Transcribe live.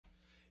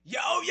Yo,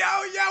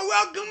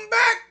 welcome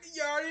back.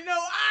 You already know.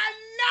 I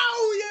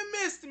know you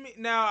missed me.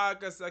 Now, I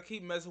guess I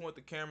keep messing with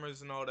the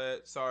cameras and all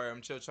that. Sorry,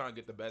 I'm still trying to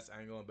get the best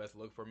angle and best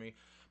look for me.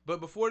 But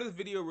before this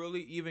video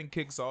really even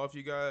kicks off,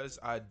 you guys,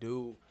 I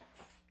do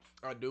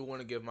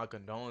want to give my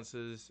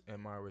condolences and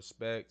my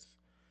respects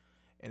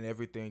and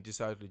everything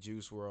just out of the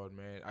Juice World,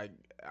 man.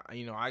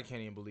 I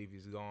can't even believe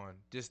he's gone.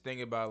 Just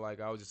thinking about,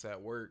 like, I was just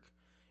at work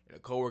and a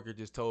coworker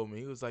just told me,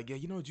 he was like, yeah,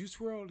 Juice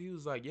World. He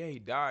was like, yeah, he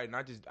died, and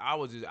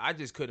I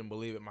just couldn't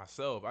believe it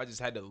myself. I just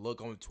had to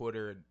look on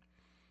Twitter, and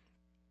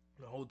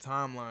the whole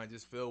timeline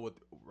just filled with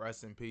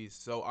rest in peace.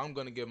 So I'm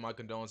gonna give my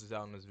condolences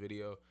out in this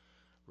video.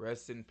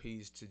 Rest in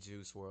peace to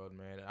Juice World,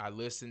 man. I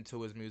listened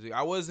to his music.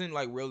 I wasn't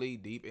like really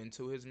deep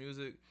into his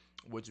music,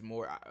 which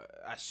more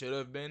I should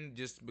have been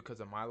just because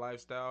of my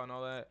lifestyle and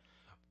all that.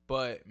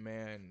 But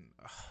man,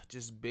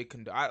 just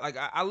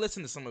I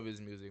listened to some of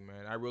his music,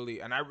 man. I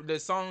really and I the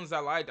songs I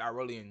liked, I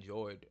really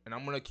enjoyed, and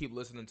I'm gonna keep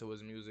listening to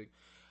his music.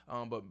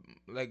 But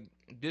like,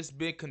 just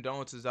big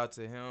condolences out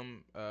to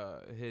him,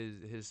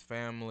 his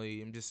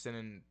family. I'm just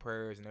sending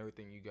prayers and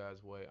everything you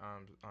guys' way.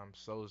 I'm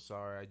so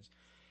sorry.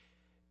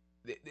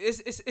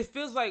 It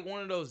feels like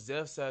one of those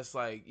deaths that's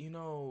like,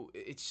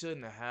 it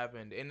shouldn't have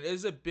happened, and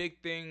it's a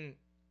big thing.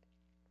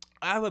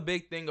 I have a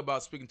big thing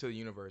about speaking to the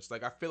universe.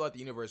 Like, I feel like the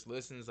universe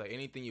listens. Like,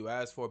 anything you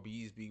ask for,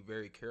 be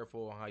very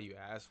careful on how you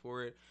ask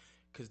for it,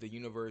 because the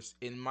universe,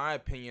 in my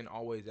opinion,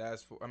 always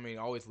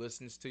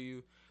listens to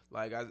you.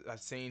 Like, I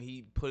seen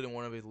he put in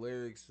one of his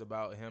lyrics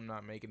about him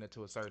not making it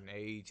to a certain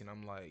age, and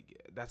I'm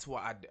like, that's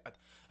why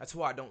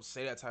I don't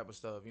say that type of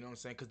stuff. You know what I'm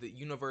saying? Because the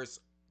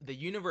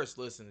universe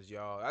listens,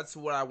 y'all. That's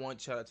what I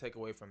want y'all to take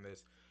away from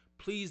this.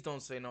 Please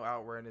don't say no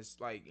outrageous,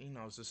 like,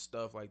 it's just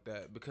stuff like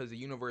that, because the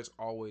universe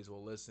always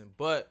will listen.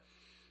 But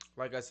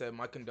like I said,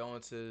 my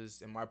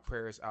condolences and my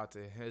prayers out to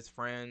his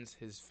friends,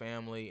 his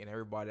family, and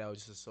everybody that was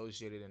just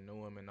associated and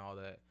knew him and all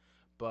that.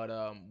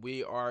 But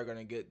we are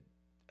gonna get.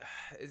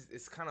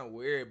 It's kind of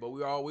weird, but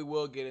we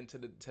will get into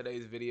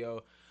today's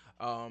video.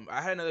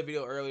 I had another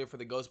video earlier for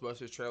the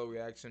Ghostbusters trailer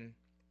reaction.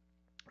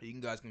 You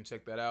guys can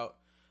check that out.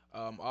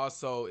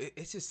 Also,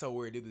 it's just so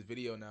weird to do this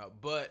video now.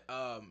 But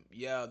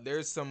yeah,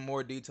 there's some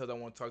more details I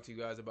want to talk to you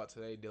guys about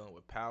today dealing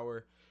with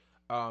Power.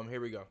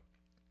 Here we go.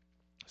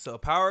 So,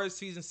 Power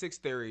season 6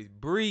 theories.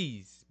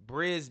 Breeze.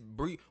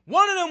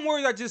 One of them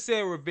words I just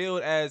said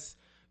revealed as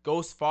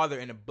Ghost Father,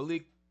 and a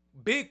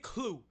big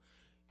clue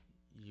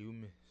you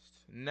missed.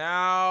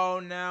 Now,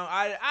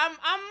 I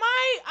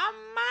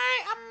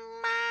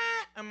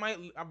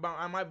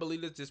might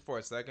believe this just for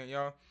a second,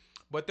 y'all.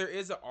 But there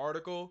is an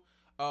article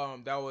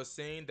that was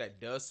saying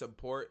that does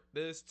support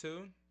this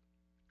too.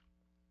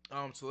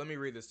 So let me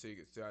read this to you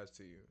guys.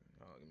 Give me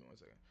 1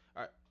 second.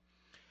 All right.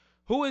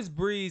 Who is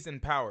Breeze in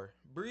Power?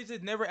 Breeze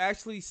is never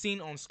actually seen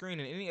on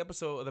screen in any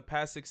episode of the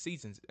past 6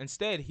 seasons.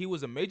 Instead, he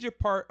was a major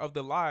part of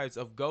the lives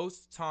of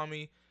Ghost,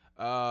 Tommy,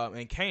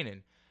 and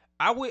Kanan.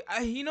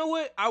 You know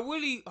what? I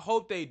really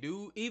hope they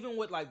do. Even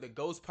with like the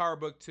Ghost Power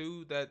book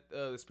 2 that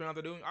the spinoff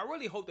they're doing, I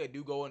really hope they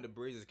do go into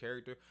Breeze's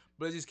character.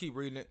 But let's just keep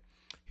reading it.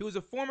 He was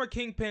a former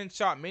Kingpin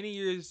shot many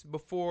years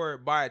before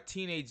by a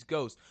teenage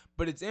ghost,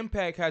 but its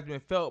impact has been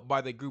felt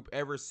by the group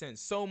ever since.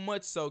 So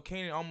much so,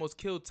 Kanan almost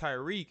killed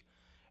Tyreek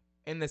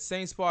in the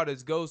same spot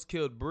as Ghost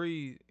killed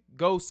Breeze.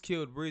 Ghost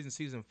killed Breeze in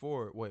season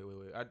 4. Wait.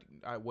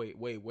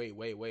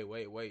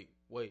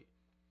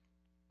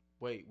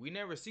 Wait. We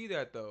never see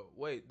that though.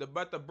 Wait,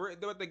 about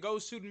the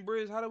Ghost shooting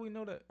Breeze. How do we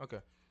know that? Okay.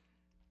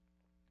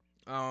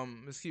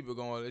 Let's keep it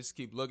going. Let's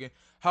keep looking.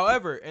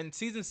 However, in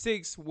season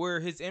 6, where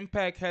his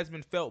impact has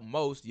been felt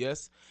most,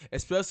 yes,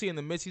 especially in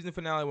the mid-season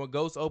finale when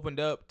Ghost opened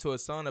up to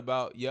his son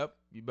about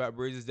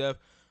Breeze's death.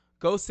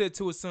 Ghost said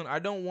to his son, I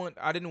didn't want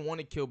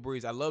to kill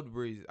Breeze. I loved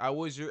Breeze. I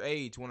was your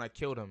age when I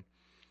killed him.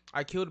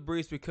 I killed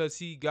Breeze because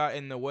he got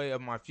in the way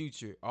of my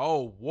future.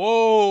 Oh,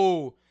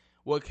 whoa.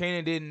 What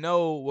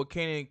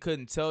Kanan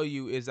couldn't tell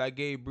you is I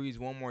gave Breeze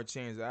one more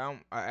chance. I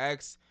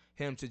asked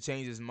him to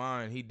change his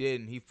mind. He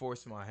didn't. He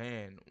forced my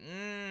hand.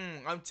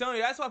 I'm telling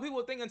you, that's why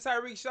people thinking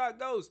Tyreek shot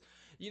Ghost.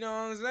 You know what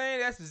I'm saying?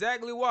 That's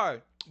exactly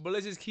why. But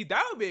let's just keep.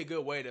 That would be a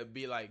good way to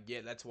be like,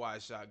 yeah, that's why I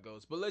shot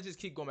Ghost. But let's just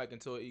keep going back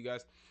into it, you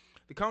guys.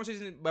 The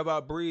conversation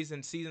about Breeze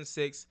in season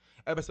 6,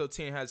 episode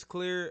 10 has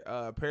clear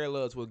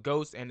parallels with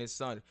Ghost and his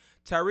son.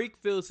 Tyreek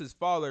feels his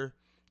father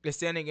is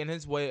standing in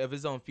his way of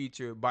his own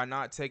future by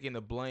not taking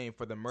the blame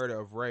for the murder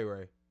of Ray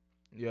Ray.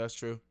 Yeah, that's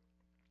true.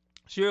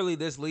 Surely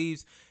this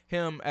leaves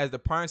him as the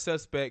prime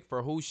suspect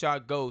for who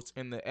shot Ghost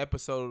in the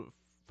episode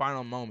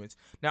final moments.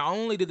 Not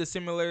only did the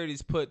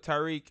similarities put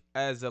Tyreek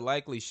as a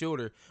likely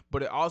shooter,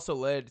 but it also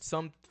led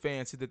some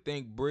fans to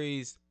think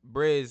Breeze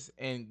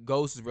and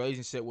Ghost's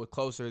relationship was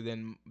closer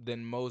than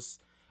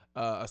most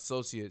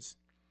associates.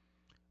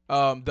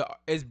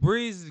 Is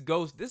Breeze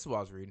Ghost? This is what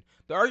I was reading.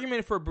 The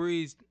argument for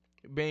Breeze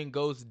being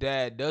Ghost's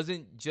dad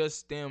doesn't just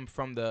stem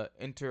from the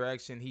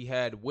interaction he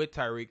had with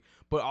Tyreek,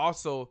 but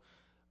also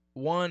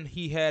one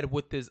he had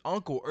with his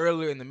uncle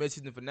earlier in the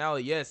midseason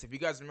finale. Yes, if you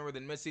guys remember the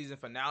midseason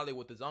finale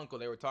with his uncle,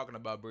 they were talking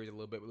about Breeze a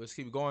little bit, but let's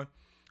keep going.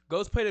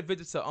 Ghost paid a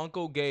visit to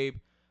Uncle Gabe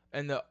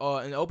in the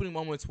opening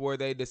moments where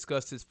they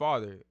discussed his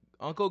father.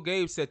 Uncle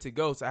Gabe said to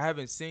Ghost, "I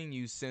haven't seen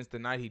you since the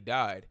night he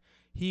died."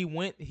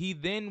 He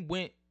then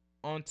went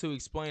on to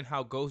explain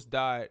how Ghost's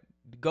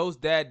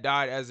dad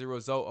died as a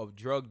result of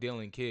drug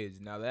dealing kids.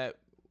 Now that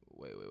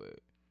wait.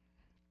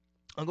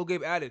 Uncle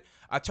Gabe added,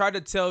 "I tried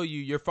to tell you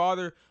your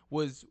father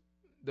was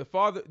your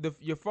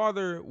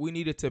father. We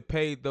needed to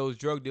pay those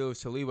drug dealers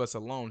to leave us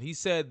alone. He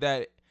said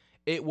that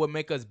it would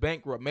make us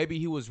bankrupt. Maybe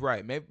he was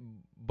right.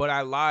 But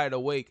I lied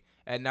awake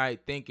at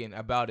night thinking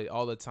about it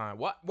all the time.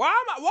 Why do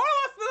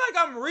I feel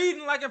like I'm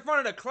reading like in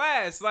front of the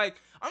class?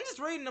 Like I'm just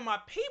reading to my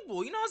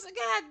people. You know, it's like,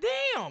 God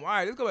damn. All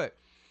right, let's go back.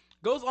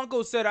 Ghost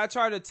uncle said I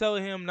tried to tell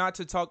him not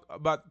to talk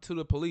about to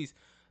the police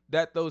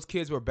that those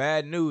kids were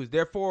bad news.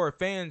 Therefore,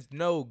 fans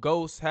know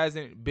Ghost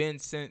hasn't been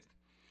since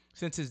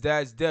his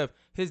dad's death.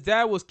 His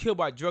dad was killed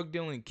by drug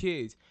dealing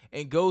kids,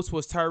 and Ghost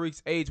was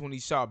Tyreek's age when he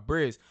shot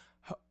Briz.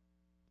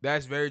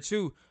 That's very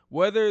true.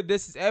 Whether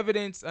this is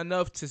evidence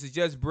enough to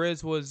suggest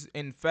Briz was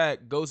in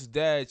fact Ghost's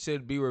dad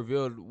should be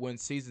revealed when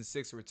season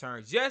 6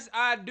 returns. Yes,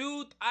 I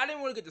do. I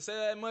didn't want to get to say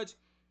that much,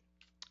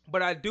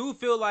 but I do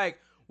feel like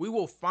we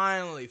will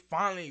finally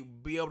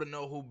be able to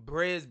know who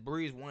Breeze,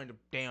 one of the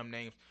damn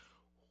names,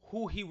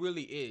 who he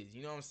really is.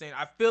 You know what I'm saying?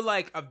 I feel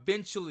like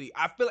eventually,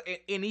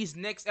 in these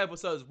next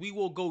episodes, we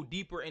will go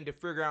deeper into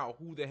figuring out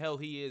who the hell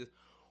he is.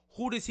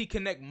 Who does he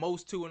connect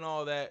most to and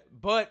all that.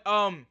 But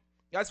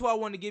that's what I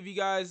wanted to give you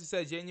guys. It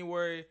said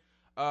January.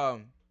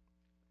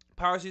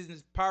 Power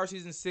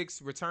Season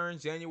 6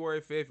 returns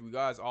January 5th. You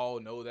guys all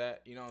know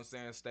that. You know what I'm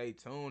saying? Stay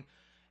tuned.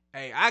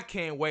 Hey, I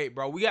can't wait,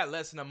 bro. We got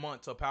less than a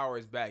month till Power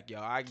is back,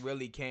 y'all. I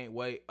really can't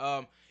wait.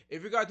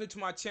 If you guys new to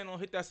my channel,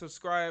 hit that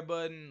subscribe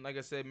button. Like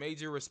I said,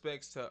 major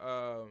respects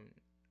to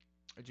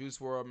Juice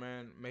WRLD,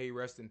 man. May he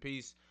rest in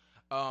peace.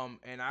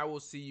 And I will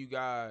see you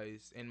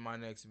guys in my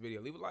next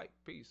video. Leave a like.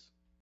 Peace.